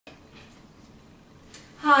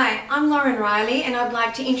Hi, I'm Lauren Riley and I'd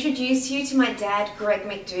like to introduce you to my dad, Greg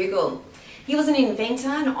McDougall. He was an inventor,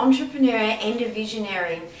 an entrepreneur and a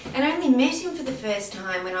visionary, and I only met him for the first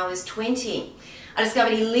time when I was 20. I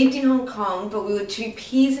discovered he lived in Hong Kong, but we were two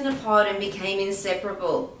peas in a pod and became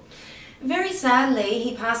inseparable. Very sadly,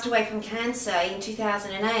 he passed away from cancer in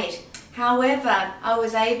 2008. However, I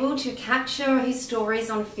was able to capture his stories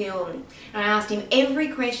on film, and I asked him every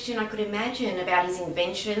question I could imagine about his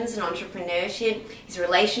inventions and entrepreneurship, his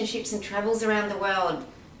relationships and travels around the world.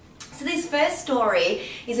 So this first story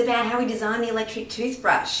is about how he designed the electric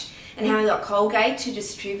toothbrush and how he got Colgate to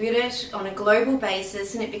distribute it on a global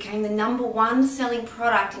basis, and it became the #1 selling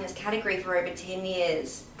product in its category for over 10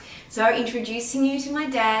 years. So introducing you to my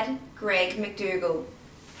dad, Greg McDougall.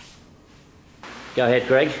 Go ahead,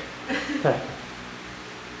 Greg.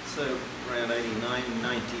 So around 89,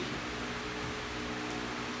 90,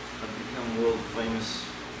 I've become world famous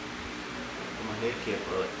for my hair care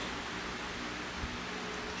product.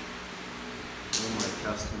 One of my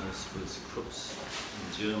customers was Crooks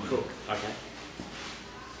in Germany. Cook, okay.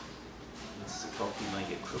 That's the coffee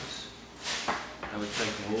maker Crooks. They were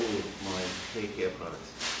taking all of my hair care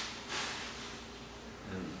products.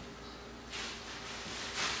 And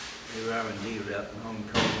their R&D were out in Hong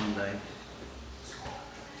Kong one day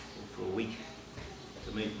for a week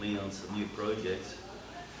to meet me on some new projects.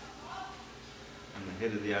 And the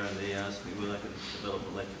head of the R&D asked me whether I could develop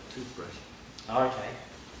an electric toothbrush. Oh, okay.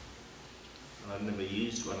 I'd never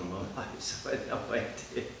used one in my life, so I had no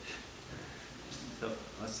idea. So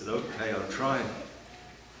I said, okay, I'll try it.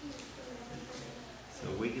 So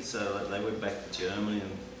a week or so, they went back to Germany,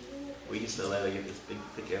 and a week or so later, I get this big,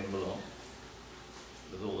 thick envelope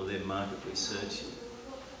with all of their market research,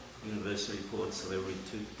 university reports of every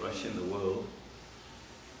toothbrush in the world.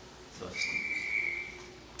 So I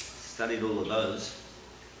studied all of those,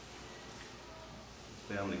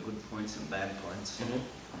 found the good points and bad points. And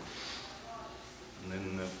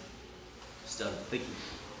then started thinking.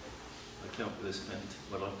 I came up with this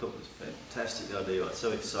what I thought was a fantastic idea. I was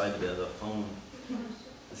so excited about it. I phoned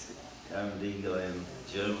this R&D guy in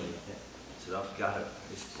Germany. I said, I've got it.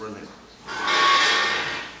 It's brilliant.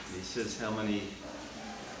 And he says, how many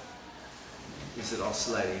is it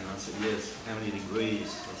oscillating? And I said, yes. How many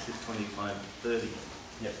degrees? I said, 25 to 30.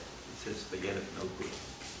 Yep. He says, forget it, no good.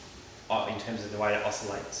 Oh, in terms of the way it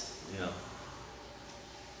oscillates? Yeah.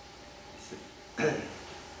 He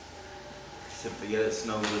said, forget it, it's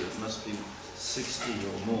no good, it must be 60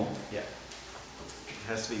 or more. Yeah. It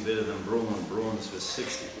has to be better than brawn. Brawn's was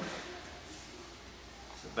 60.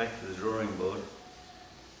 So back to the drawing board.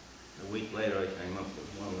 A week later I came up with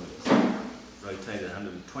one that was rotated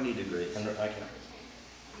 120 degrees. Okay.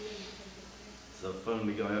 So I phoned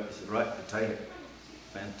the guy up, he said, right, to take it.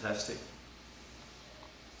 Fantastic.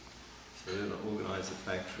 So then I organised a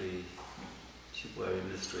factory, Chipware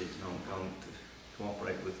Industries in Hong Kong, to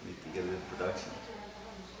cooperate with me to get it in production.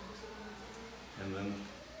 And then,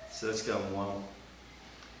 so that's going well.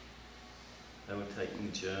 They were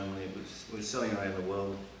taking Germany, we were selling around the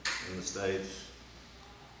world, in the States,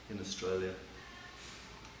 in Australia.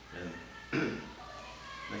 And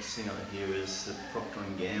next thing I hear is that Procter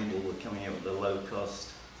 & Gamble were coming out with a low-cost,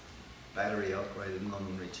 battery-operated,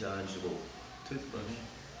 non-rechargeable toothbrush.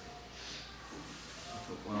 I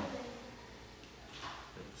thought, well,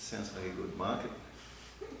 that sounds like a good market.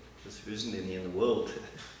 Just there isn't any in the world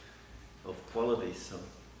of quality, so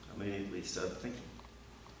I immediately started thinking.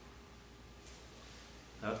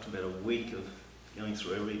 After about a week of going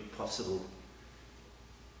through every possible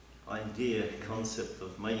idea, concept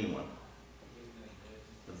of making one,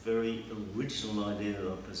 the very original idea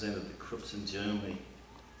that I presented to Crooks in Germany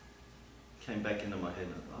came back into my head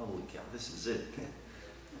and I thought, holy cow, this is it.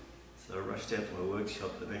 So I rushed out to my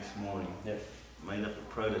workshop the next morning, made up a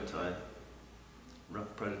prototype,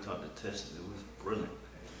 rough prototype to test it. It was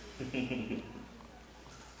brilliant.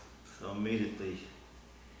 So I immediately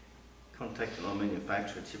contacted my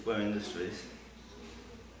manufacturer, Chipware Industries,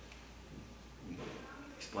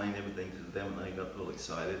 explained everything to them, and they got all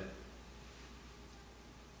excited.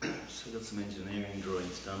 So I got some engineering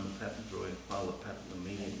drawings done, the patent drawing, filed the patent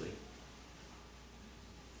immediately.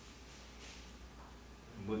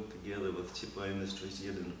 Worked together with Chipware Industries to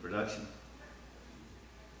get into production.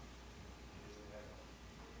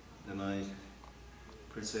 Then I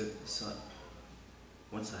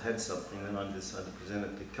once I had something, then I decided to present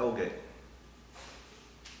it to Colgate.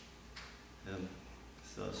 And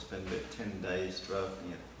so I spent about 10 days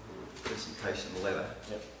drafting a presentation letter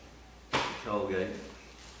to Colgate.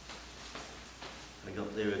 I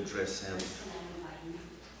got their address out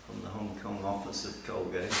from the Hong Kong office of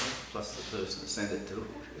Colgate, plus the person who sent it to.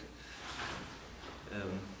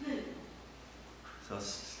 So I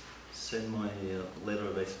send my letter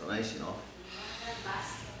of explanation off.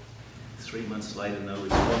 3 months later, no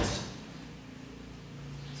response.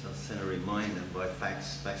 So I sent a reminder by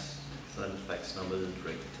fax, phone fax numbers,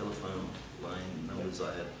 direct telephone line numbers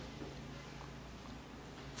I had.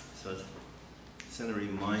 So I sent a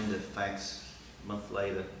reminder fax a month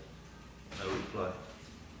later, no reply.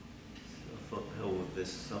 So I thought, hell with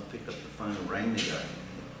this. So I picked up the phone and rang the guy.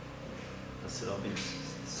 I said, I've been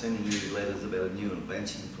sending you letters about a new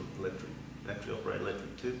invention for battery operated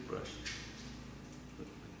electric toothbrush.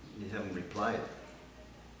 You haven't replied.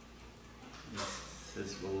 He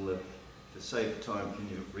says, well, to save time, can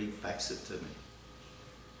you refax it to me?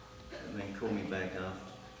 And then call me back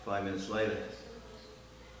after 5 minutes later.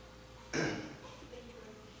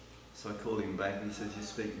 So I called him back and he says, you're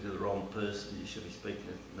speaking to the wrong person, you should be speaking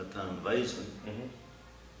to Nathan Vaisman.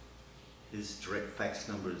 His direct fax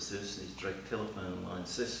number is this, and his direct telephone line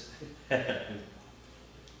is this.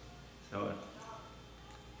 So I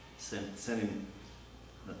sent him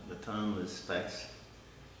Nathan's fax,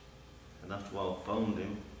 and after a while phoned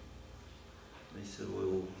him. And he said,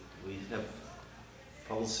 well, we have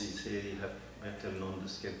policies here, you have to have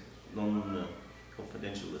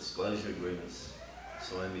non-confidential disclosure agreements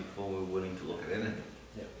signed before we're willing to look at anything.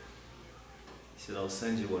 Yep. He said, I'll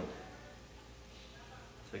send you one.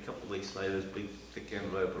 So a couple of weeks later, this big thick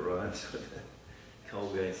envelope arrives with a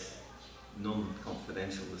Colgate's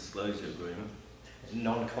non-confidential disclosure agreement.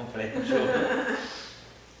 Non-confidential.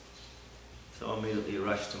 So I immediately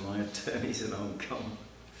rushed to my attorneys in Hong Kong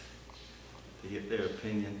to get their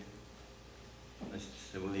opinion. They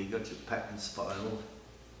said, well, you got your patents filed,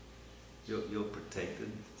 you're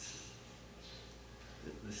protected.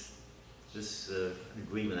 This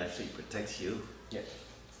agreement actually protects you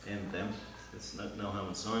and them. There's no harm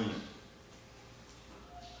in signing it.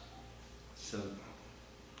 So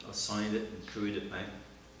I signed it and couried it back.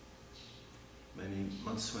 Many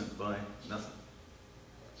months went by, nothing,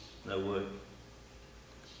 no work.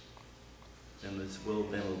 Then there's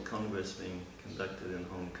World Dental Congress being conducted in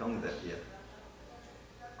Hong Kong that year.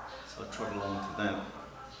 So I trotted along to that.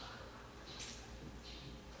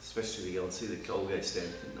 Especially to go and see the Colgate stand,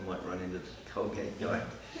 I think I might run into the Colgate guy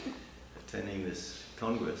attending this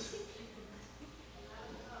Congress.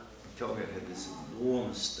 Colgate had this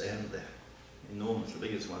enormous stand there, enormous, the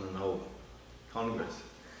biggest one in the whole Congress.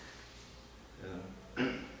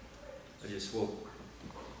 I just walked,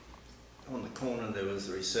 on the corner there was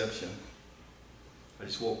the reception. I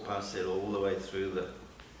just walked past it all the way through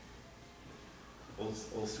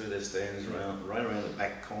all through their stands, right around the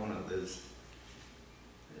back corner. There's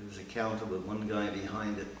a counter with one guy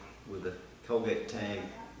behind it with a Colgate tag,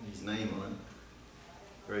 his name on it,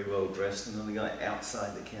 very well dressed, and another guy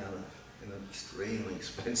outside the counter in an extremely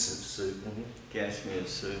expensive suit, cashmere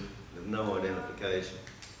suit, with no identification.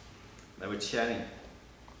 They were chatting,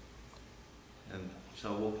 and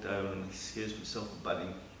so I walked over and excused myself for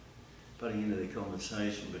butting into the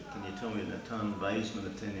conversation, but can you tell me Nathan Vaisman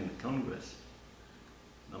attending the Congress?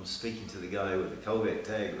 And I'm speaking to the guy with the Colgate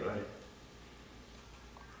tag, right?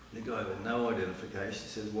 The guy with no identification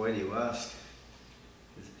says, why do you ask?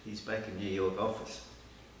 He's back in New York office.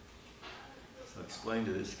 So I explained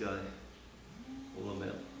to this guy all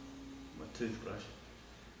about my toothbrush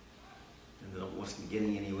and that I wasn't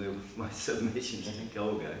getting anywhere with my submissions to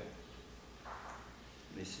Colgate.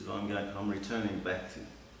 And he said, I'm returning back to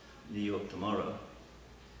New York tomorrow.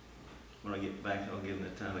 When I get back, I'll give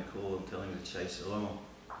Nathan a call and tell him to chase along.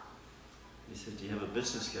 He said, do you have a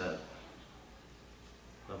business card?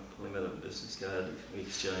 I pulled him out a business card, we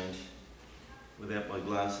exchanged. Without my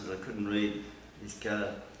glasses, I couldn't read his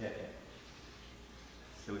card.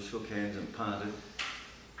 So we shook hands and parted.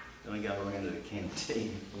 Then I go around to the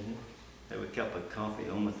canteen, have a cup of coffee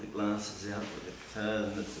on with the glasses out with the card,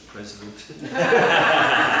 and it's the president.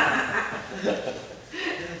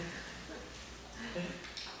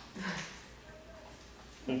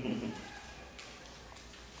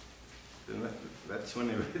 That's when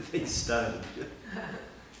everything started.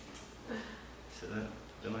 So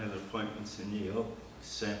then I had appointments in New York,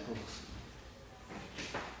 samples,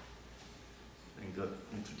 and got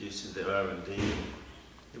introduced to their R&D.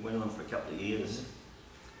 It went on for a couple of years.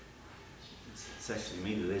 It's actually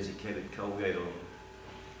me that educated Colgate on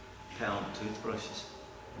powered toothbrushes.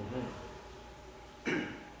 I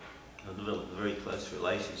developed a very close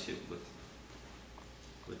relationship with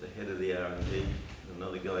the head of the R&D and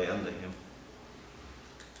another guy under him,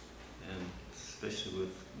 and especially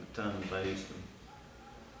with Nathan Vaisman,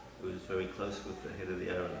 who was very close with the head of the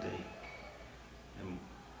R&D, and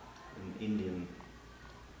an Indian,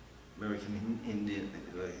 American Indian,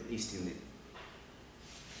 East Indian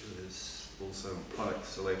There's also product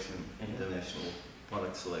selection, international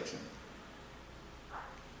product selection,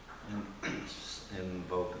 and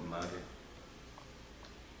bulk and market.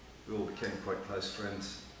 We all became quite close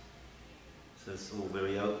friends. So it's all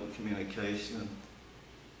very open communication,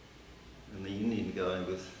 and the Indian guy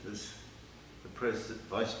was this,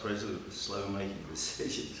 vice president was slow making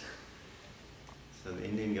decisions. So the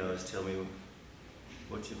Indian guy was telling me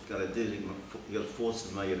what you've got to do. You've got to force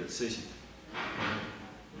them to make a decision.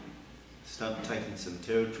 Start taking some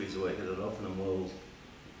territories away, because it often involves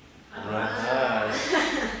rights.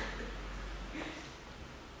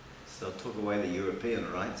 So I took away the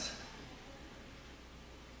European rights.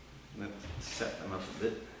 And that set them up a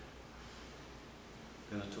bit.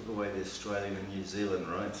 Then I took away the Australian and New Zealand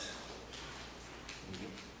rights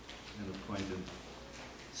and appointed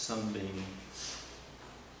Sunbeam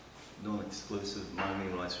non-exclusive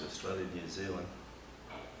mining rights for Australia and New Zealand.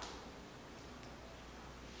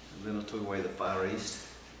 And then I took away the Far East,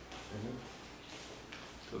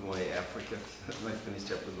 took away Africa, and I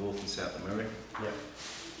finished up with North and South America. Yep.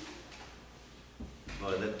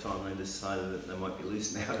 By that time they decided that they might be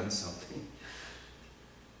losing out on something.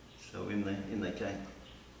 So in they came.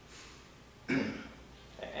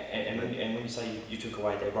 And when you say you took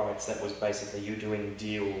away their rights, that was basically you doing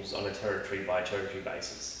deals on a territory by territory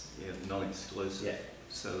basis. Yeah, non-exclusive. Yeah.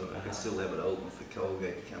 So I can still have it open for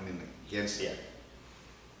Colgate to come in against it. Yeah.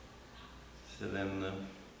 So then the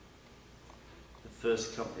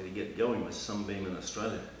first company to get going was Sunbeam in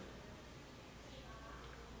Australia.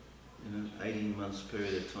 In an 18 months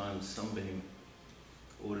period of time, Sunbeam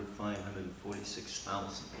ordered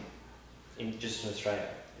 546,000. Just in Australia?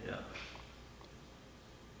 Yeah.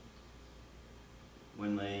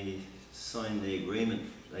 When they signed the agreement,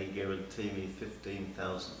 they guaranteed me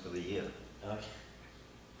 15,000 for the year. Okay.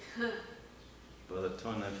 By the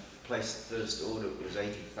time I placed the first order, it was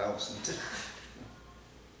 80,000.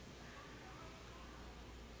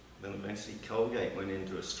 Then eventually Colgate went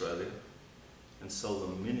into Australia and sold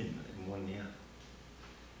 $1 million in 1 year.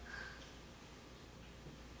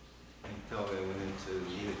 And Colgate went into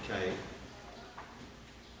the UK.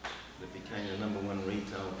 It became the #1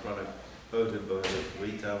 retail product, voted by the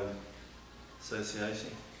Retail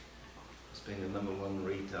Association. It's been the #1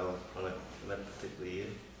 retail product for that particular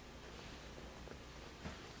year.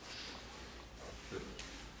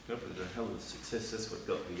 But it was a hell of a success. That's what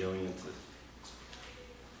got me going into,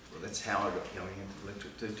 well, that's how I got going into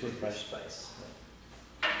electric Toothbrush space.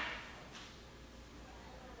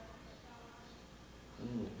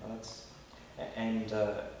 That's, and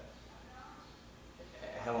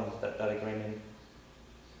how long did that agreement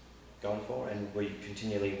go on for? And were you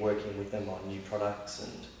continually working with them on new products?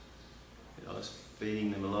 And I was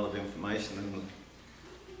feeding them a lot of information, and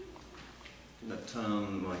in that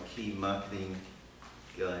time my key marketing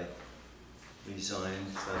guy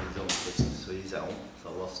resigned, started his own business, so he's out, so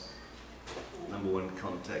I lost #1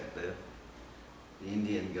 contact there. The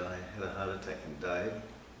Indian guy had a heart attack and died,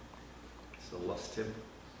 so I lost him.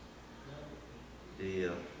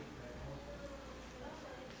 The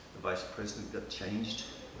vice president got changed,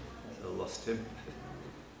 so I lost him.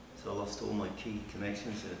 So I lost all my key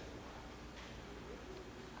connections there.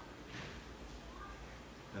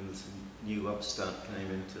 And some new upstart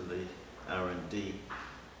came into the R&D.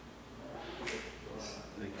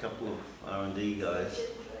 A couple of R&D guys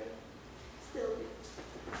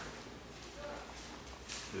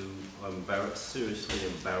who I'm embarrassed, seriously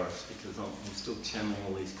embarrassed, because I'm still channeling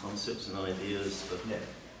all these concepts and ideas for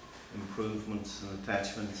improvements and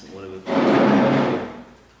attachments and whatever.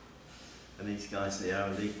 And these guys in the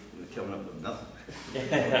R&D are coming up with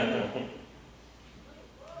nothing.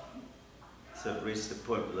 So it reached the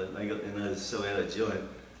point where they got their nose so out of joint.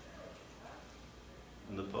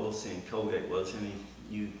 And the policy in Colgate was any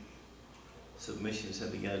new submissions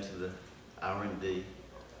had to go to the R&D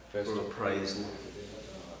for appraisal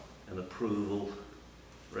and approval,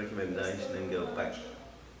 recommendation, and go back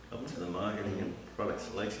up to the marketing and product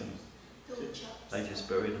selection. They just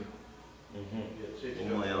buried them.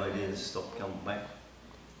 All my ideas stopped coming back.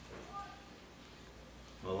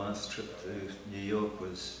 My last trip to New York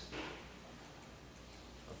was,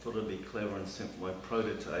 I thought I'd be clever and sent my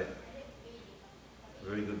prototype, a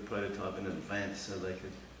very good prototype in advance, so they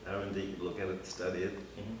could, R&D could look at it, study it.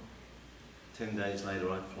 10 days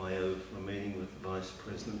later I fly over for a meeting with the vice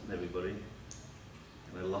president and everybody,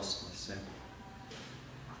 and I lost my sample.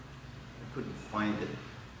 I couldn't find it,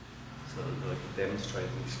 so I could demonstrate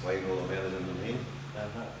and explain all about it in the meeting.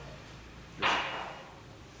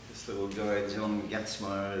 This little guy, John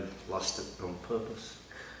Gatzmeyer, had lost it on purpose.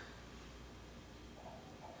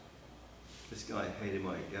 This guy hated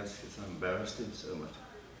my guts because I embarrassed him so much.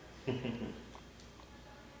 Yeah.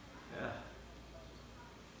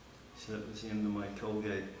 So that was the end of my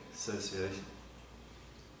Colgate association.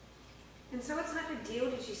 And so what type of deal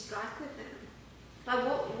did you strike with them? Like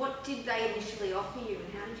what did they initially offer you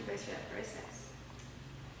and how did you go through that process?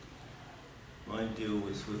 My deal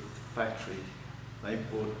was with the factory. They had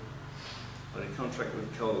a contract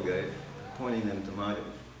with Colgate, appointing them to market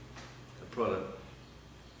the product.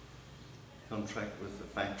 Contract with the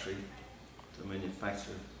factory to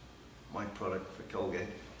manufacture my product for Colgate.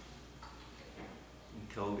 And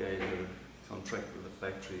Colgate had a contract with the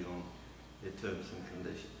factory on their terms and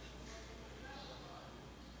conditions.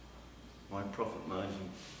 My profit margin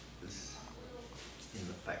was in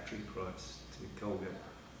the factory price to Colgate.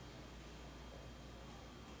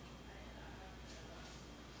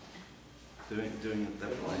 Doing it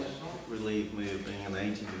that way relieved me of being an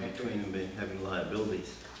agent in between and having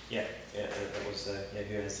liabilities. Yeah, that was who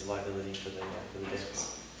has the liability for the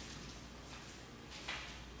debts.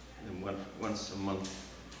 And once a month,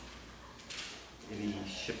 any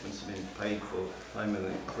shipments have been paid for, payment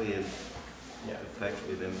and cleared. Yeah. The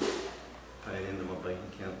factory then paid into my bank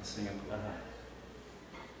account in Singapore.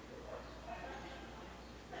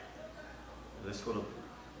 That's what I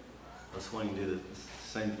was wanting to do.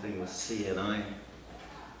 The same thing with CNI.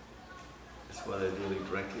 That's why they're dealing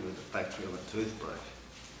directly with the factory on a toothbrush.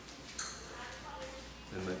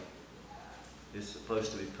 And they're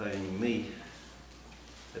supposed to be paying me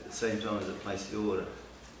at the same time as I place the order.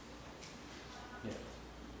 Yeah.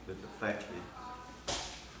 With the factory,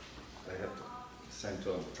 they have to at the same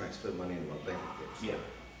time transfer money into my bank account. Yeah.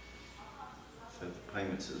 So the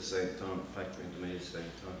payments at the same time, the factory into me at the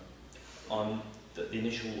same time. On the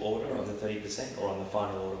initial order, on the 30%, or on the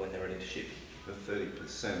final order when they're ready to ship? The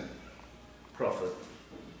 30% profit,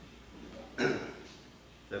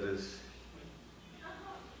 that is,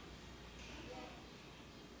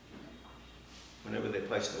 whenever they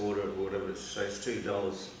place an order or whatever, say it's $2,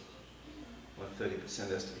 my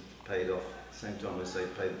 30% has to be paid off at the same time as they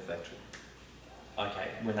pay the factory. Okay,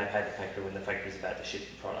 when they pay the factory, when the factory's about to ship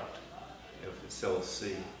the product. If it's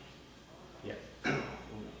LC, Yeah.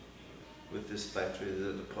 with this factory,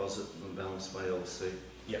 there's a deposit and balance by LC.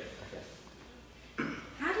 Yep. Okay.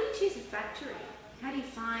 How do you choose a factory? How do you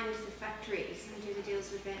find the factories and do the deals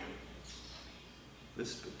with them?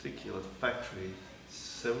 This particular factory,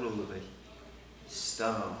 several of the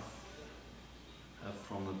staff are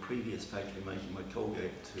from the previous factory making my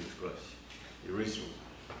Colgate toothbrush, the original.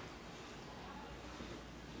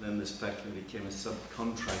 Then this factory became a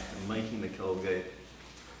subcontractor making the Colgate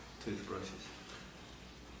toothbrushes.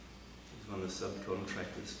 It was one of the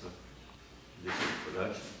subcontractors for digital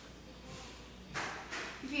production.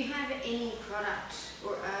 If you have any product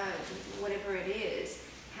or whatever it is,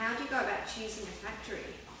 how do you go about choosing a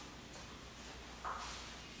factory?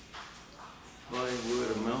 By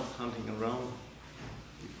word of mouth, hunting around.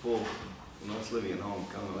 Before, when I was living in Hong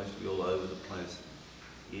Kong, I used to be all over the place.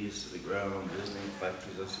 Ears to the ground, visiting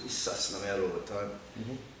factories. I used to be sussing them out all the time.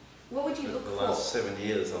 Mm-hmm. What would you look The for? last 7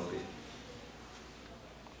 years I've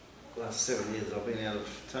been out of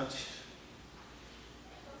touch.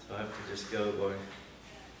 So I have to just go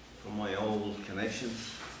from my old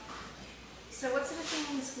connections. So what sort of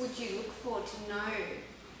things would you look for to know?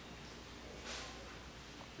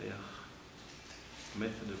 Their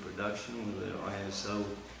method of production with their ISO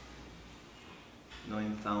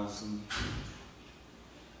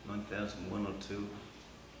 9001 or 2,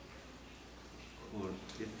 or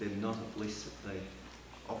if they're not, at least that they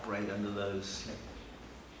operate under that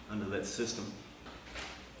system.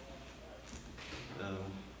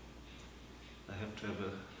 They have to have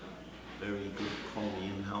a very good quality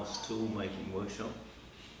in-house tool making workshop.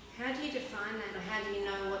 How do you define that, or how do you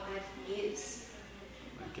know what that is?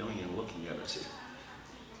 By going and looking at it.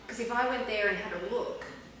 Because if I went there and had a look,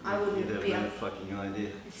 I wouldn't You'd have be no able. fucking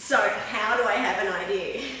idea. So how do I have an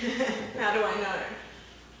idea? How do I know?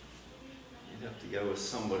 You'd have to go with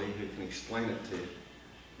somebody who can explain it to you.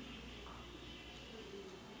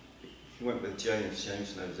 If you went with James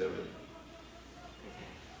knows everything. Okay.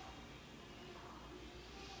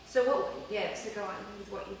 So what? Yeah. So go on with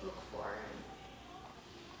what you look for.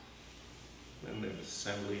 Then their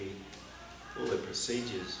assembly, all their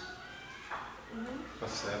procedures.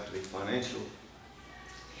 Plus they have to be financial.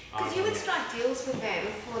 Because you would strike deals with them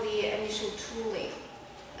for the initial tooling,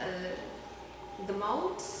 the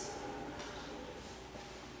moulds.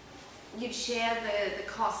 You'd share the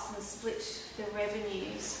costs and split the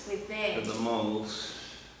revenues with them. But the moulds,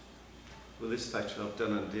 with this factory I've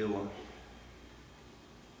done a deal on.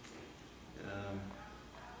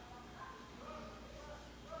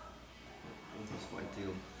 What was my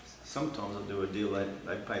deal? sometimes I do a deal,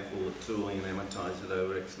 they pay for all the tooling and amortise it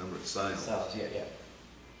over X number of sales. Sales, yeah, yeah.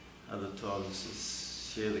 Other times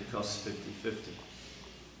it's share the costs 50-50.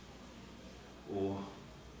 Or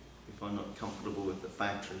if I'm not comfortable with the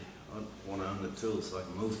factory, I want to own the tools so I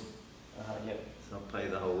can move it. Yeah. So I pay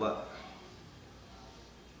the whole lot.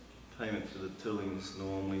 Payment for the tooling is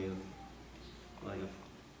normally like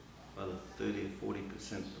either 30 or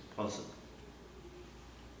 40% deposit.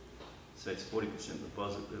 So it's 40%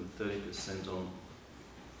 deposit and 30% on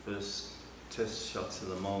first test shots of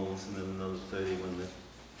the moulds, and then another 30 when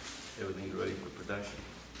everything's ready for production.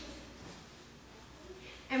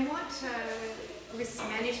 And what risk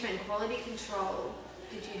management, quality control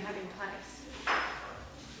did you have in place?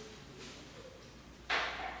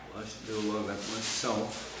 Well, I used to do a lot of that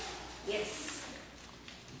myself. Yes.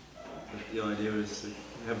 But the idea is to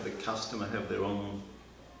have the customer have their own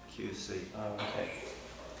QC. Oh, okay.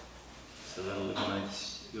 So that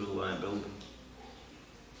eliminates your liability.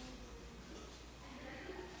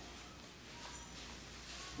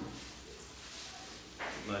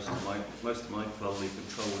 Most of my quality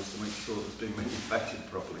control is to make sure it's being manufactured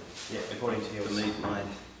properly. Yeah, according to yours. To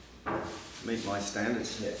meet my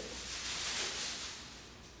standards. Yeah.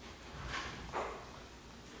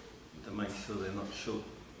 To make sure they're not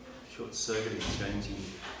short-circuiting, changing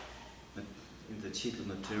into cheaper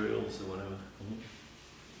materials or whatever. Mm-hmm.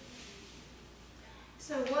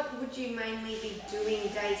 So what would you mainly be doing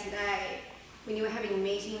day to day? When you were having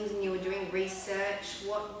meetings and you were doing research,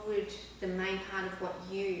 what would the main part of what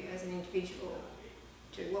you as an individual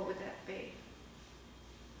do? What would that be?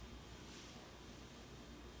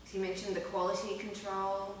 So you mentioned the quality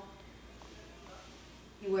control.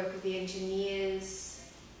 You work with the engineers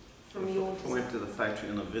from your If I went to the factory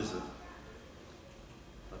on a visit,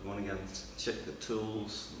 I'd want to go and check the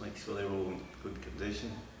tools, make sure they're all in good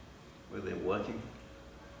condition, where they're working,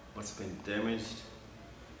 what's been damaged,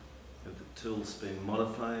 have the tools been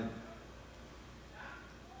modified.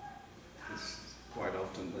 Because quite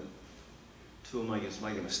often the tool makers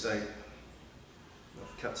make a mistake.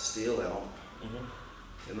 They've cut steel out. Mm-hmm.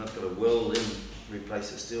 They're not going to weld in, replace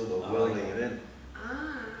the steel by welding it in.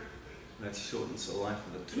 Ah. That shortens the life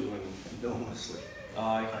of the tool enormously.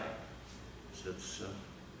 Oh, okay. So it's, you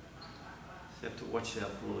have to watch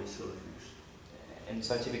out for all these sort of things. And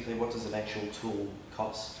so typically what does an actual tool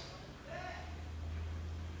cost?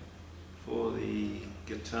 For the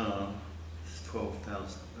guitar, it's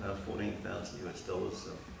 14,000 US dollars,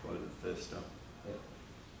 so I quoted the first up. Yep.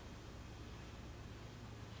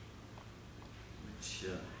 Which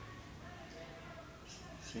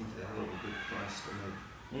seems a hell of a good price to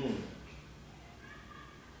me. Mm.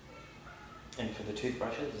 And for the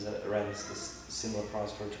toothbrushes, is that around this similar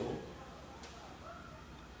price for a tool?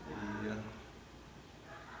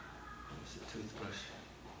 What's a toothbrush?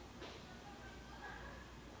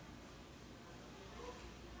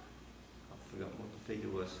 I forgot what the figure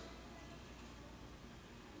was.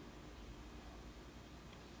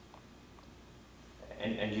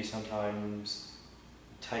 And you sometimes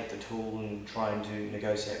take the tool and try and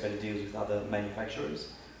negotiate better deals with other manufacturers?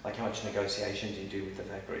 Like how much negotiation do you do with the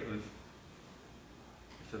factory?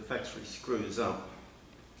 If the factory screws up,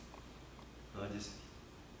 I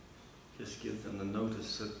just give them the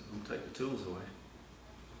notice that I'll take the tools away.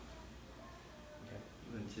 Okay.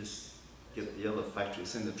 And just get the other factory,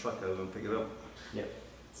 send the truck over and pick it up. Yep.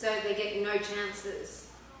 So they get no chances.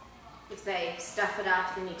 If they stuff it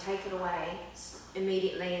up, then you take it away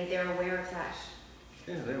immediately, and they're aware of that.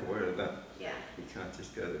 Yeah, they're aware of that. Yeah. You can't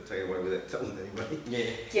just go to take it away without telling anybody.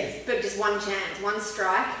 Yeah. Yes, but just one chance, one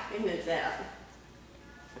strike, and it's out.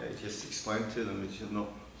 Yeah, you just explain to them that you're not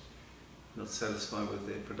satisfied with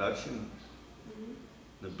their production,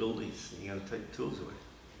 the abilities, and you're going to take the tools away.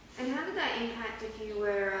 And how did that impact if you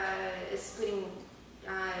were splitting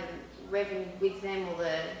revenue with them, or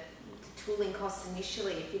the tooling costs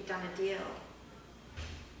initially, if you'd done a deal?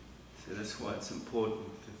 So that's why it's important,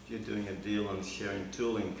 if you're doing a deal on sharing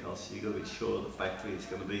tooling costs, you've got to be sure the factory is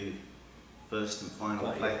going to be first and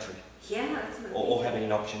final factory. Yeah, that's what Or having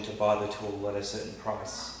an option to buy the tool at a certain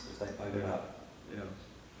price if they both it up. Yeah.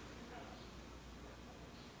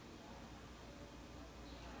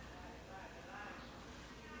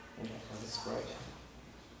 Yeah, that's great.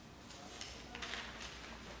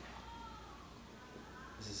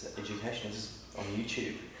 This is education. This is on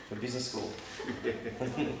YouTube for business school.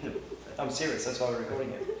 I'm serious. That's why we're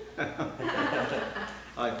recording it.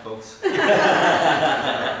 Hi, folks.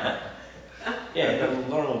 Yeah, but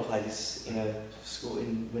Lauren will play this in a school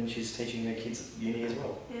when she's teaching her kids at uni as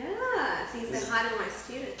well. Yeah, so you said hi to my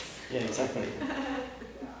students. Yeah, exactly.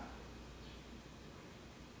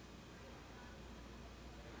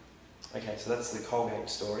 Okay, so that's the Colgate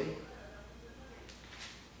story.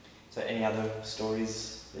 So any other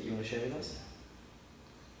stories that you want to share with us?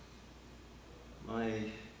 My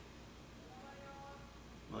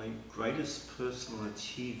greatest personal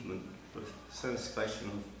achievement for satisfaction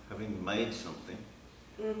of having made something,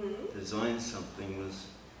 designed something,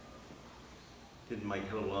 didn't make a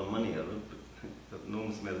hell of a lot of money out of it, but got an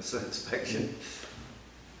enormous amount of satisfaction,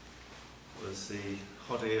 was the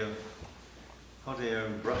hot air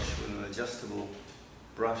brush with an adjustable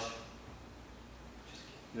brush.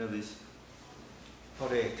 You know these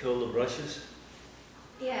hot air curler brushes?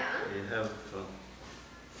 Yeah. You have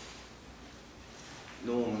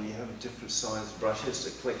normally you have different sized brushes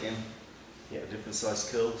to click in, different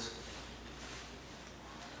sized curls.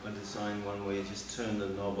 I designed one where you just turn the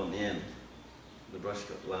knob on the end. The brush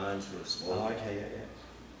got large or small. Oh, okay, yeah.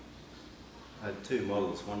 I had two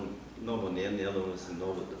models, one knob on the end, the other one was the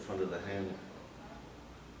knob at the front of the handle.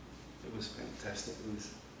 It was fantastic.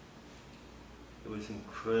 It was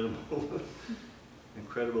incredible.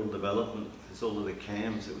 Incredible development. There's all of the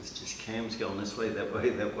cams. It was just cams going this way, that way,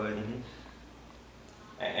 that way.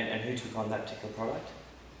 And who took on that particular product?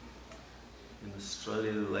 In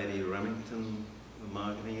Australia, the lady Remington were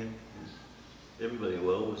marketing it. Everybody in the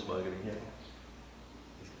world was marketing it.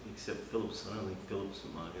 Except Philips. I don't think Philips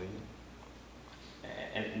were marketing it.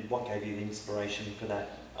 And what gave you the inspiration for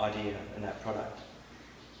that idea and that product?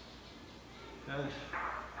 I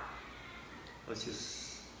was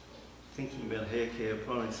just thinking about hair care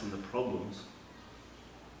products and the problems.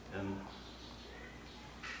 And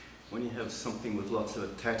when you have something with lots of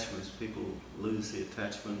attachments, people lose the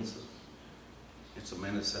attachments. It's a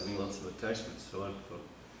menace having lots of attachments. So I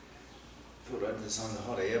thought I'd design a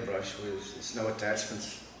hot air brush with there's no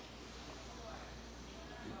attachments.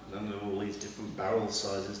 None of all these different barrel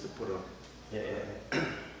sizes to put on. Yeah.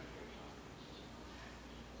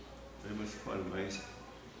 It was quite amazing.